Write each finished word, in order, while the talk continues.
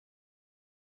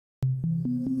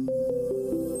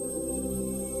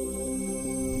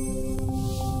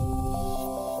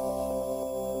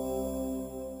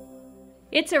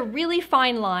It's a really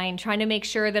fine line trying to make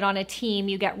sure that on a team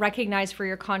you get recognized for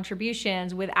your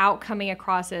contributions without coming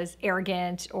across as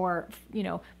arrogant or,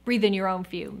 breathing your own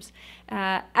fumes.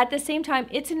 At the same time,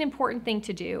 it's an important thing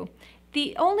to do.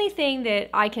 The only thing that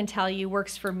I can tell you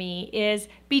works for me is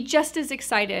be just as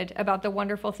excited about the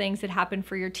wonderful things that happen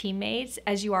for your teammates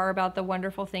as you are about the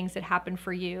wonderful things that happen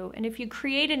for you. And if you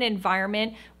create an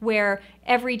environment where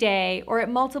every day or at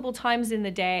multiple times in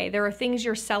the day there are things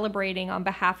you're celebrating on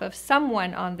behalf of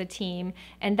someone on the team,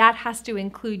 and that has to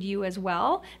include you as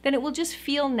well, then it will just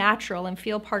feel natural and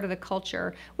feel part of the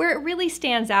culture. Where it really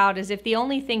stands out is if the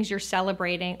only things you're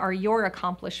celebrating are your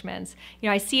accomplishments.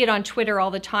 I see it on Twitter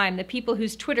all the time, the people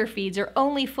whose Twitter feeds are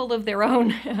only full of their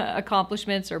own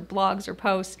accomplishments or blogs or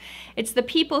posts. It's the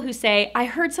people who say, I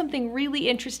heard something really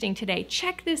interesting today,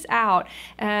 check this out,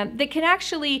 that can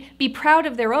actually be proud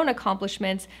of their own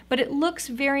accomplishments, but it looks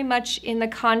very much in the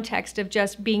context of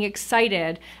just being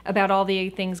excited about all the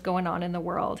things going on in the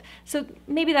world. So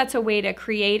maybe that's a way to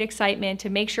create excitement, to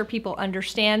make sure people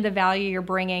understand the value you're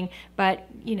bringing, but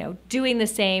doing the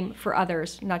same for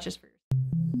others, not just for